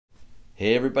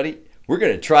Hey everybody, we're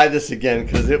going to try this again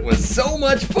because it was so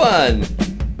much fun.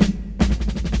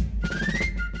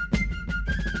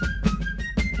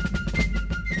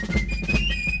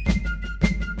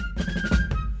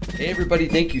 Hey everybody,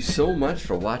 thank you so much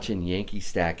for watching Yankee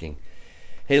Stacking.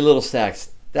 Hey little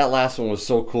stacks, that last one was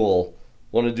so cool.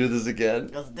 Want to do this again?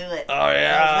 Let's do it. Oh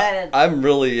yeah, I'm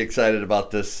really excited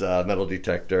about this metal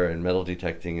detector and metal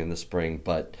detecting in the spring,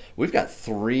 but we've got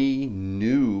 3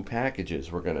 new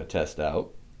packages we're going to test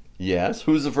out. Yes,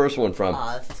 who's the first one from?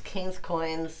 This is King's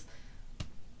Coins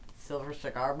Silver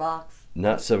Cigar Box.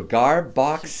 Not Cigar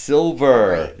Box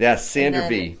Silver. Right. Yes, Sander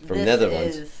V from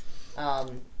Netherlands. This is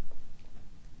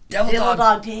Devil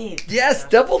Dog Dave. Yes,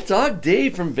 Devil Dog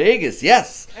Dave from Vegas.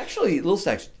 Yes. Actually, little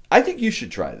stacks, I think you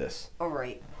should try this. All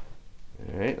right.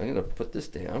 All right, I'm going to put this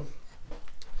down.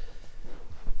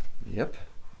 Yep.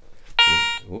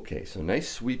 Okay, so nice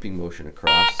sweeping motion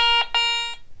across.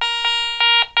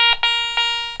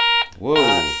 Whoa.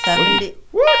 70.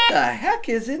 What the heck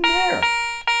is in there?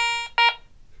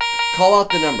 Call out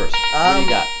the numbers. What do you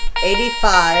got?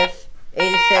 85,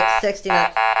 86,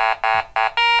 69.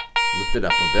 Lift it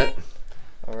up a bit.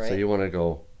 All right. So you want to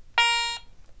go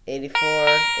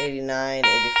 84, 89,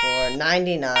 84,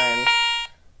 99.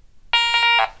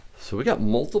 So we got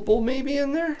multiple maybe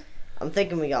in there? I'm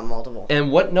thinking we got multiple.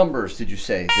 And what numbers did you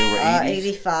say? They were 80s?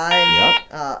 85. Yep.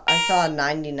 I saw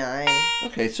 99.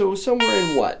 Okay, so somewhere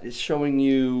in what? It's showing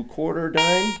you quarter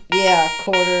dime? Yeah,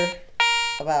 quarter.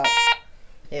 About.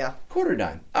 Yeah. Quarter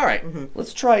dime. All right.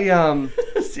 Let's try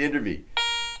Sander V.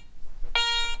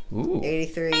 Ooh.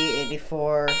 83,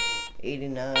 84,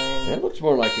 89. That looks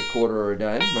more like a quarter or a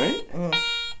dime, right? All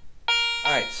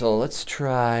right, so let's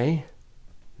try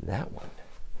that one.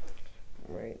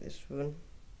 Right, this one.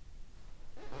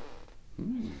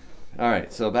 All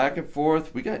right, so back and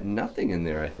forth. We got nothing in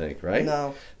there, I think, right?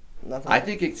 No, nothing. I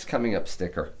think it's coming up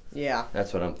sticker. Yeah.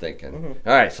 That's what I'm thinking.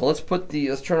 All right, so let's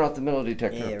turn off the metal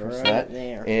detector. Yeah, Press right that,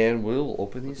 there. and we'll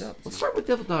open these up. Let's start with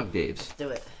Devil Dog Dave's. Let's do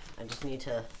it. I just need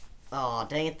to. Oh,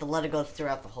 dang it! The letter goes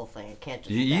throughout the whole thing. It can't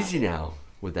just. Easy now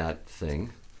with that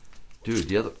thing,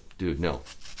 dude. No.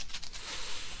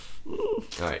 All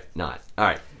right, not. All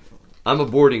right, I'm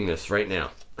aborting this right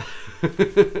now.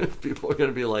 People are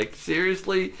gonna be like,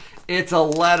 seriously? It's a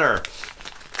letter.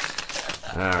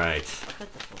 All right.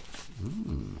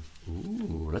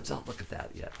 Ooh, let's not look at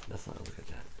that yet. Let's not look at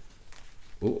that.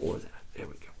 Ooh, or that. There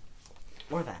we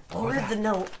go. Or that. Or the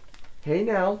note. Hey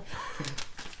now.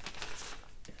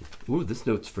 Ooh, this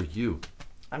note's for you.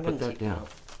 I'm Put gonna that take down.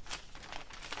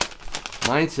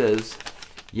 Mine says,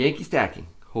 Yankee Stacking.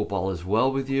 Hope all is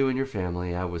well with you and your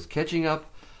family. I was catching up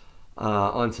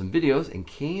on some videos and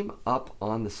came up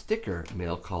on the sticker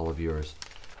mail call of yours.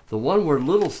 The one where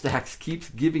Little Stacks keeps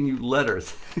giving you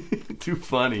letters. Too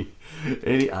funny.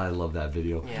 I love that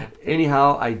video. Yeah.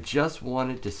 Anyhow, I just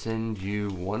wanted to send you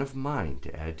one of mine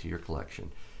to add to your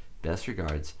collection. Best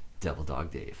regards, Devil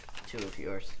Dog Dave. 2 of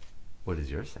yours. What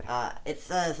does yours say? It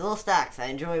says, Little Stacks, I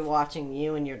enjoy watching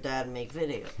you and your dad make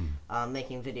videos.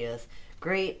 Making videos.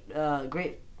 Great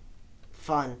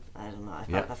fun. I don't know. I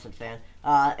thought that's a fan.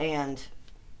 And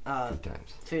Good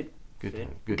times. food.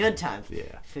 Good times.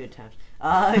 Yeah. Food times.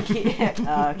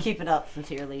 Keep it up.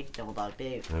 Sincerely, Devil Dog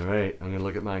Dave. All right, I'm gonna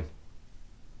look at mine.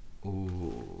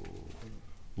 Ooh,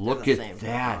 look the at same.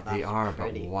 that. Oh, They that's are,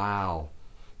 pretty. but wow.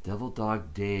 Devil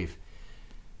Dog Dave.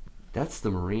 That's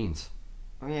the Marines.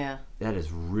 Yeah. That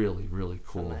is really, really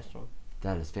cool. Nice one.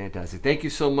 That is fantastic. Thank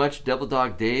you so much, Devil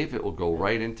Dog Dave. It will go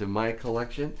right into my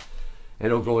collection. And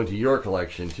it'll go into your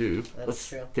collection, too. That's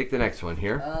true. Take the next one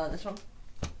here. This one?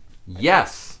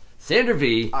 Yes! Sander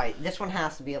V. Alright, this one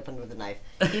has to be opened with a knife.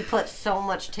 He put so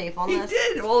much tape on He this.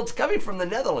 did! Well, it's coming from the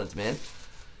Netherlands, man.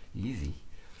 Easy.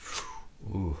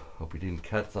 Ooh, hope we didn't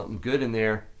cut something good in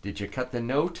there. Did you cut the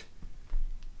note?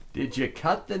 Did you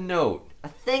cut the note? I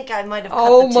think I might have cut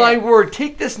Oh the my tip. word,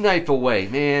 take this knife away,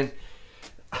 man.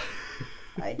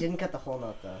 I didn't cut the whole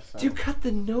note, though. So. Did you cut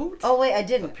the note? Oh, wait, I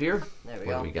didn't. Up here? There we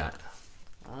What go. do we got?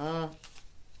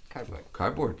 Cardboard.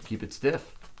 Cardboard. Keep it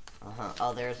stiff.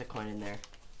 Oh, there's a coin in there.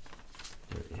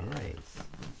 There it is.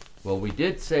 Well, we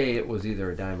did say it was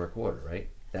either a dime or quarter, right?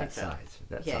 That so. size.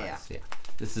 That Yeah, size. Yeah.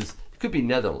 This is, it could be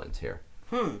Netherlands here.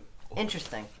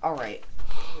 Interesting. All right.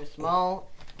 A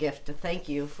small gift to thank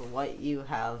you for what you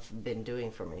have been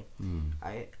doing for me.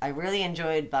 I really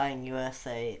enjoyed buying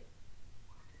USA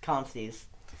Consties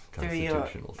through your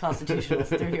Constitutionals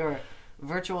through your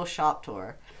virtual shop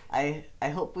tour. I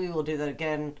hope we will do that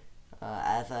again.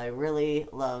 As I really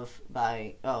love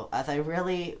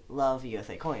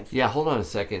USA coins. Yeah, hold on a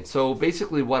second. So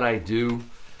basically what I do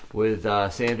with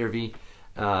Sander V,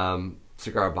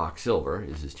 Cigar Box Silver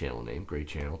is his channel name. Great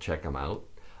channel. Check him out.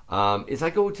 As I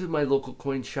go to my local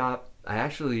coin shop, I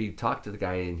actually talked to the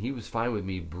guy, and he was fine with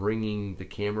me bringing the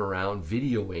camera around,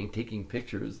 videoing, taking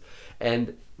pictures,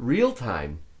 and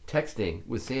real-time texting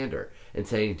with Sander and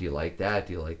saying, do you like that?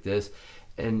 Do you like this?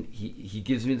 And he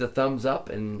gives me the thumbs up,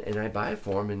 and I buy it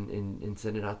for him and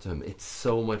send it out to him. It's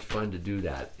so much fun to do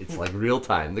that. It's like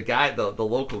real-time. The guy, the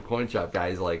local coin shop guy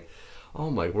is like, oh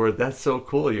my word, that's so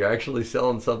cool. You're actually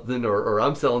selling something, or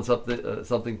I'm selling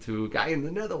something to a guy in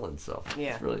the Netherlands. So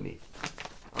yeah, it's really neat.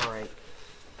 All right.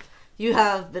 You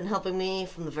have been helping me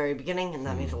from the very beginning, and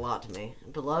that means a lot to me.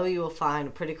 Below you will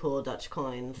find pretty cool Dutch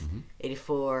coins.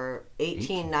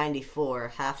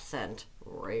 1894 half cent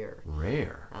rare.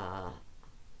 Rare.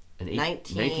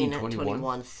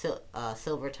 1921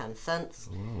 silver 10 cents.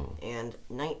 Whoa. And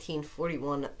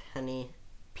 1941 penny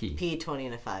P 20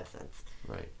 and 5 cents.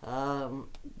 Right.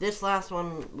 This last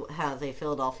one has a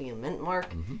Philadelphia mint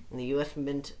mark, and the U.S.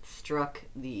 Mint struck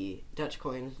the Dutch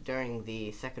coins during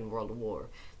the Second World War.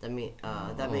 That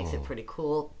makes it pretty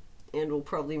cool, and will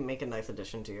probably make a nice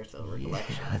addition to your silver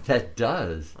collection. That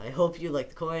does. I hope you like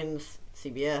the coins.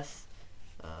 CBS.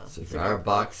 Cigar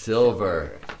Box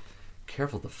Silver.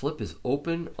 Careful, the flip is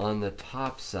open on the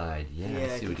top side. Yeah,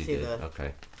 I see what he did.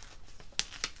 Okay.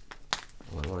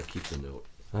 Well, I want to keep the note.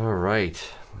 All right,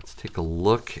 let's take a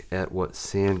look at what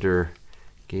Sander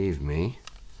gave me.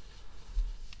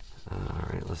 All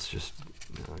right, let's just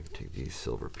take these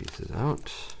silver pieces out.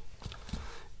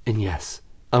 And yes,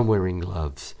 I'm wearing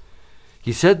gloves.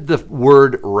 He said the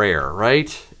word rare,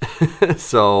 right?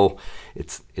 So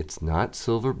it's not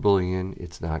silver bullion.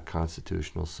 It's not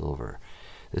constitutional silver.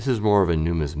 This is more of a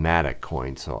numismatic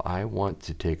coin, so I want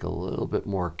to take a little bit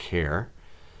more care.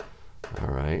 All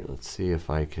right, let's see if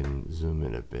I can zoom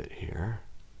in a bit here.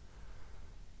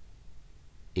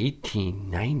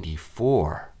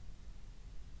 1894.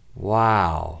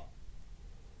 Wow.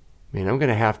 Man, I'm going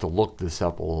to have to look this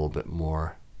up a little bit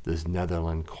more, this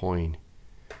Netherlands coin.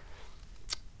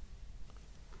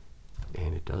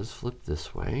 And it does flip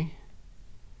this way.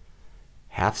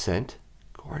 Half cent.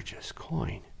 Gorgeous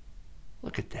coin.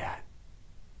 Look at that.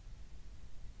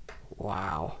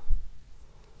 Wow.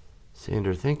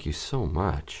 Sander, thank you so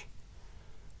much.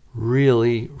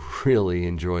 Really, really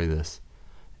enjoy this.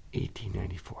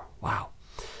 1894. Wow.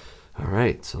 All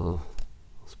right, so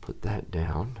let's put that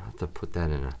down. I'll have to put that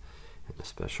in a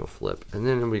special flip. And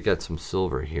then we got some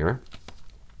silver here.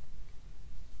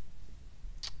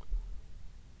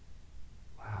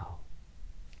 Wow.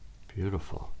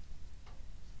 Beautiful.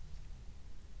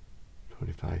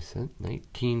 25 cents.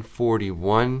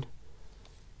 1941.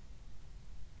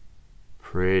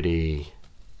 Pretty.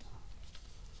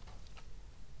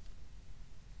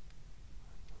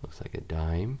 Looks like a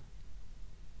dime.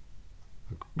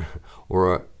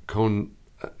 Or a cone.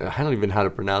 I don't even know how to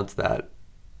pronounce that.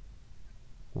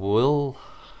 I'm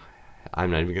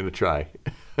not even going to try.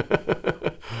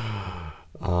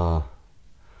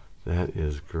 That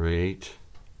is great.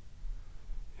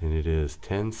 And it is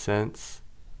 10 cents.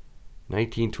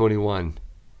 1921.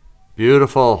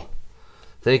 Beautiful.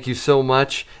 Thank you so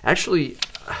much. Actually,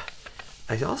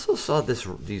 I also saw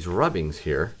these rubbings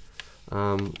here.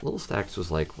 Little Stacks was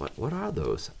like, what are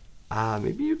those?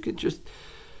 Maybe you could just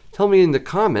tell me in the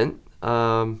comment,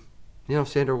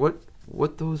 Sander,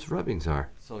 what those rubbings are.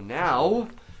 So now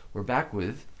we're back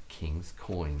with King's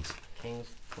Coins.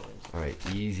 King's Coins. All right,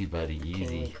 easy, buddy,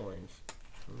 easy. King Coins.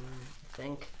 I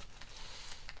think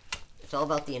it's all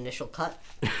about the initial cut.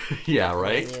 Yeah,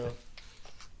 right?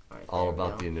 All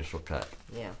about the initial cut.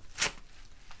 Yeah.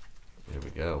 There we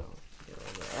go.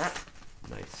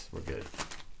 Nice. We're good.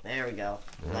 There we go.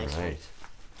 All nice right.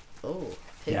 Oh.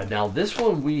 Yeah, now this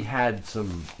one we had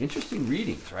some interesting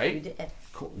readings, right? We did.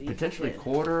 Potentially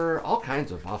quarter, all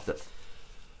kinds of off the...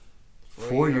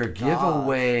 For your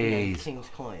giveaways. King's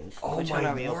Coins. Oh, Which my one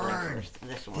are we word. opening first?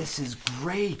 This one. This is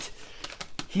great.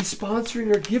 He's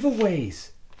sponsoring our giveaways.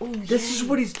 Oh, this is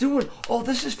what he's doing. Oh,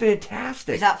 this is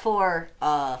fantastic. Is that for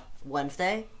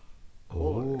Wednesday?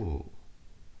 Oh.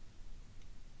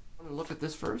 Want to look at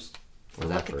this first? Or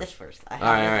look at this first. All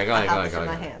right, go ahead. I have this in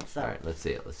my hand. So. All right, let's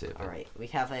see it. All right, we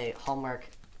have a Hallmark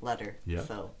letter. Yeah.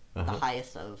 So the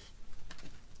highest of.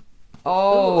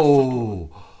 Oh.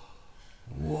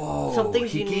 Whoa.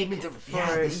 Something's unique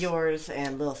for yours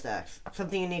and Little Stacks.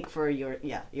 Something unique for yours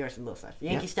and Little Stacks.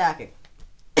 Yankee Stacking.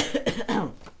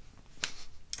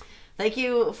 Thank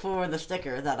you for the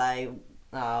sticker that I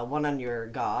won on your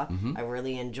GA. I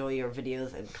really enjoy your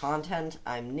videos and content.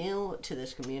 I'm new to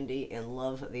this community and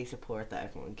love the support that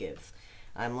everyone gives.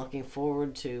 I'm looking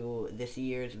forward to this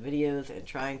year's videos and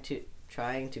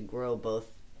trying to grow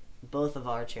both of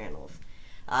our channels.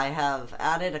 I have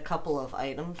added a couple of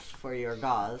items for your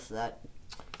gauze that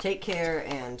take care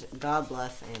and God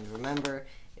bless and remember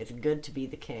it's good to be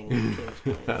the king.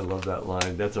 I love that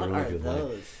line. That's a really good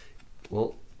those? line.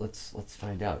 Well, let's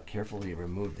find out. Carefully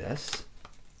remove this.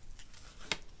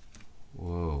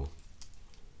 Whoa.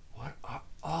 What?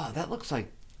 Oh, that looks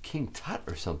like King Tut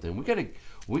or something. We gotta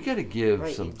give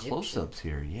some Egyptian. close-ups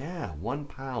here. Yeah, 1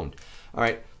 pound. All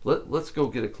right, let's go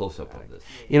get a close-up of this.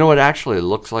 You know what actually it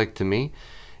looks like to me?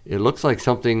 It looks like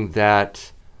something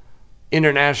that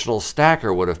International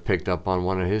Stacker would have picked up on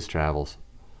one of his travels.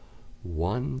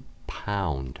 1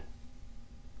 pound.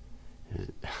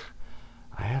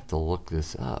 I have to look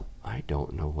this up. I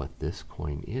don't know what this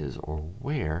coin is or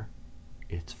where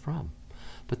it's from.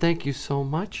 But thank you so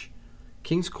much,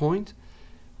 King's Coins.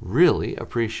 Really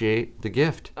appreciate the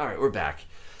gift. All right, we're back.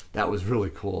 That was really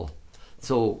cool.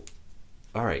 So,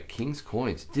 all right, King's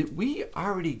Coins. Did we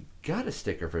already got a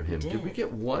sticker from him? Did we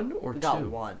get one or two? We got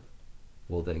one.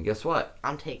 Well, then guess what?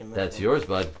 I'm taking this. That's one. yours,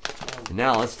 bud. And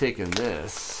now let's take in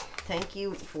this. Thank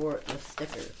you for the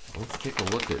stickers. Let's take a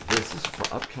look at this. This is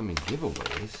for upcoming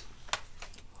giveaways.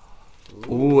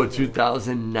 Ooh, a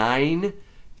 2009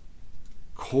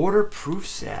 quarter proof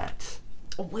set.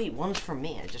 Oh, wait, one's for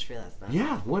me. I just realized that.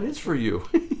 Yeah, one is for you.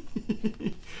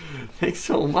 Thanks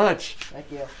so much.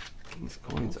 Thank you. King's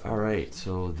Coins. All right,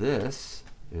 so this,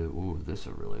 this is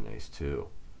really nice too.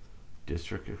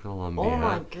 District of Columbia, Oh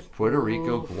my goodness. Puerto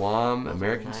Rico, Guam, Those are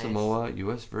American nice. Samoa,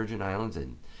 U.S. Virgin Islands,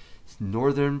 and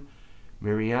Northern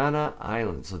Mariana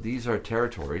Islands. So these are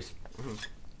territories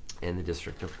in the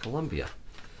District of Columbia.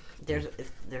 There's a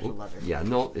letter. Yeah,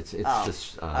 no, it's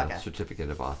this okay.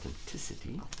 certificate of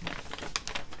authenticity.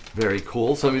 Very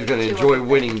cool. Somebody's going to Two enjoy other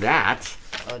winning that.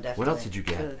 Oh, definitely. What else did you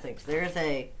get? Two other things. There's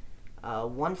a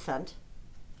 1 cent.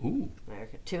 Ooh,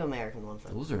 Two American 1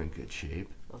 cents. those are in good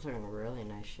shape. Those are in really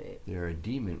nice shape. They're a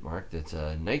D mint mark. That's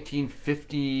a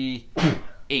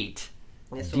 1958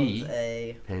 This D one's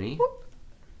a penny.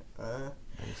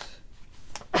 Nice.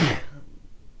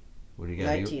 What do you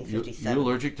got? 1957. You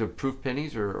allergic to proof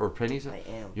pennies or pennies? I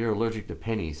am. You're allergic to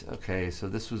pennies. Okay, so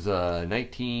this was a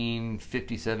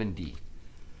 1957 D.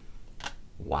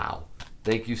 Wow.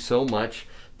 Thank you so much.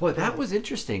 Boy, that was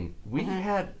interesting. We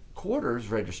had quarters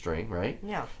registering, right?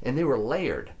 Yeah. And they were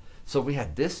layered. So we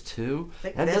had this too.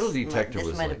 That metal detector this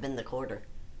was might like... have been the quarter.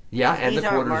 Yeah, and the These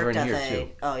aren't quarters are in marked here as too.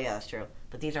 Oh yeah, that's true.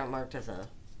 But these aren't marked as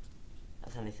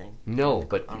anything. No,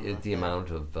 but I don't know if the that- amount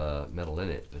of metal in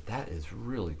it. But that is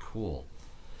really cool.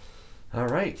 All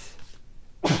right.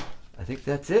 I think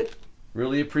that's it.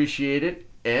 Really appreciate it.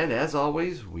 And as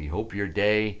always, we hope your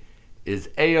day is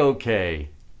A-OK.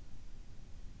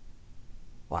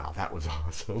 Wow, that was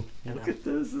awesome. Look at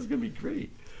this. This is going to be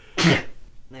great.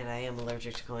 Man, I am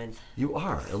allergic to coins. You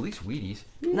are. At least Wheaties.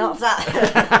 No, it's not.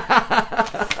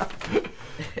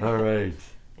 All right.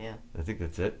 Yeah. I think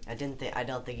that's it. I don't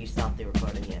think you stopped the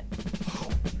recording yet.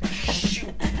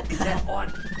 Shoot. Is that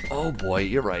on? Oh, boy.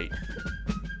 You're right.